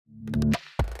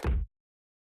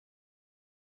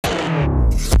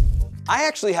I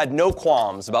actually had no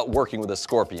qualms about working with a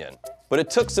scorpion, but it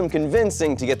took some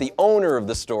convincing to get the owner of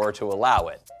the store to allow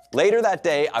it. Later that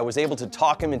day, I was able to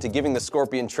talk him into giving the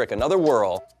scorpion trick another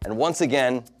whirl, and once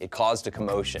again, it caused a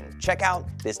commotion. Check out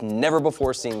this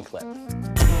never-before-seen clip.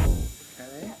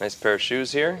 Nice pair of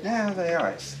shoes here. Yeah, they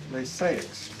are. They say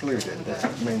excluded.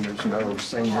 I mean, there's no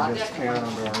senior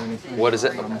discount or anything. What is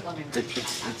it? It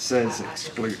says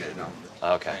excluded on it.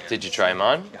 Okay. Did you try them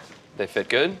on? Yeah. They fit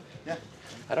good? Yeah.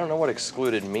 I don't know what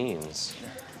excluded means,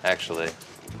 actually.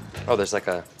 Oh, there's like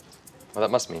a... Well,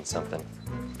 that must mean something.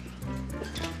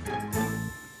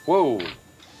 Whoa.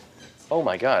 Oh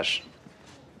my gosh.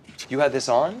 You had this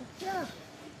on? Yeah.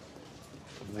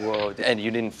 Whoa. And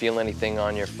you didn't feel anything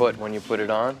on your foot when you put it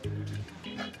on?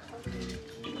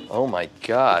 Oh my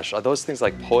gosh. Are those things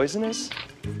like poisonous?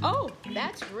 Oh,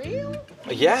 that's real?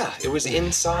 Yeah, it was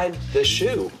inside the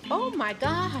shoe. Oh my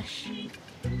gosh.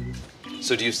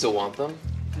 So do you still want them?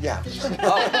 Yeah.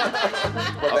 Oh.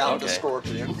 Without Okay. the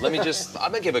scorpion. Let me just,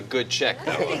 I'm gonna give a good check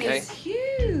though, okay? It's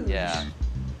huge. Yeah,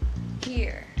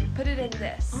 Here, put it in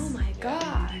this. Oh my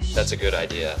gosh. that's a good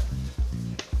idea.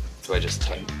 Do I just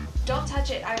Don't touch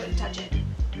it. I wouldn't touch it.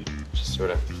 just sort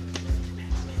of,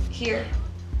 Here.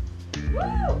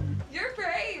 Woo! You're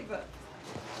brave.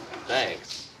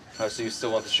 thanks. Oh, so you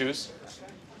still want the shoes?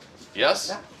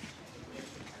 Yes?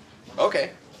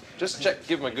 Okay, just check,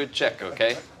 give them a good check,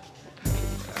 okay?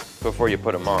 Before you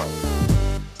put them on.